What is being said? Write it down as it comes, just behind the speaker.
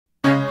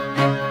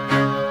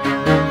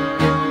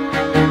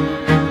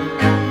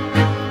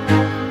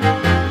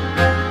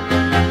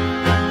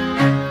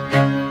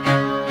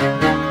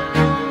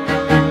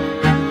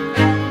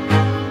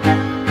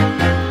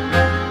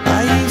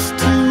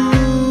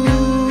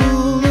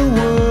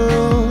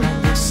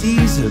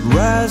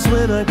eyes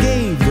when I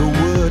gave the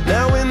word.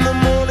 Now in the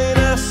morning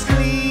I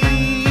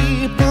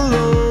sleep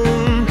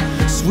alone.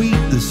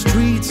 Sweep the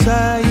streets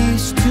I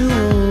used to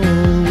own.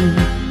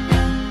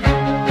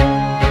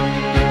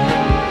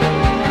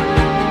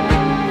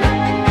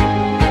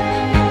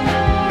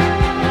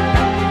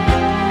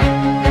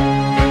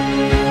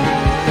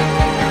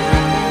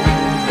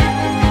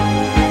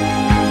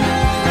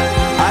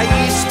 I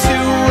used to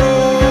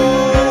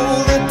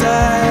roll the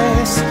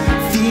dice,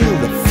 feel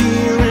the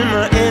fear in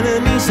my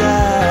enemy's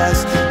eyes,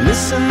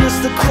 listen as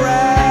the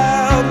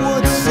crowd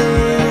would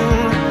sing.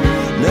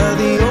 Now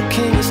the old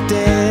king is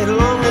dead,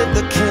 long live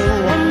the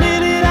king. One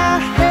minute I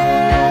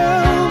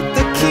held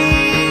the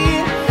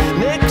key,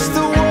 next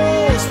the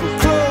walls were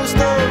closed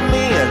on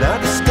me, and I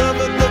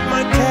discovered that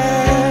my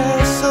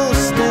castle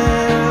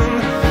stand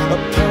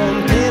upon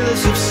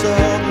pillars of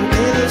salt and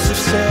pillars of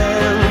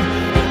sand.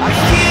 I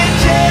hear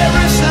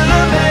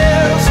Jerusalem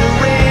bells are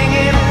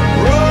ringing,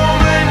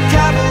 Roman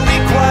cavalry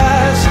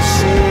choirs are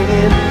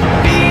singing.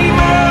 Be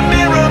my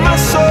mirror, my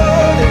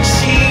sword and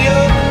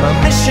shield, my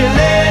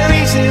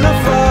missionaries in a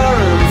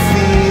foreign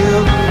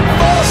field.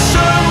 For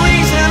some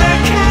reason I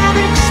can't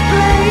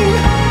explain,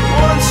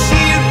 once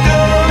you've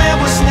gone it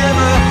was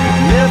never,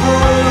 never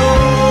an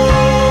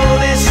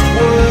honest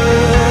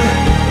word.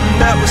 And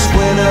that was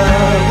when I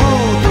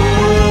ruled the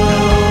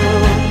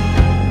world.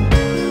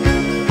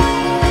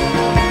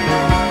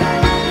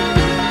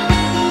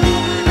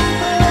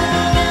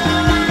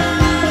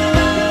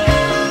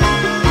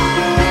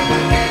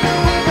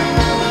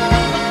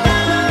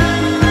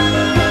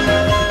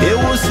 It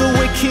was the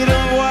wicked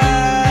and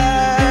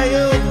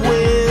wild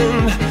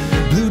wind,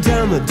 blew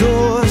down the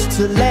doors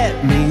to let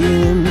me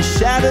in,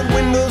 shattered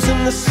windows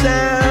and the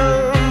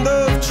sound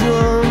of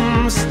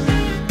drums.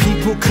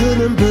 People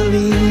couldn't believe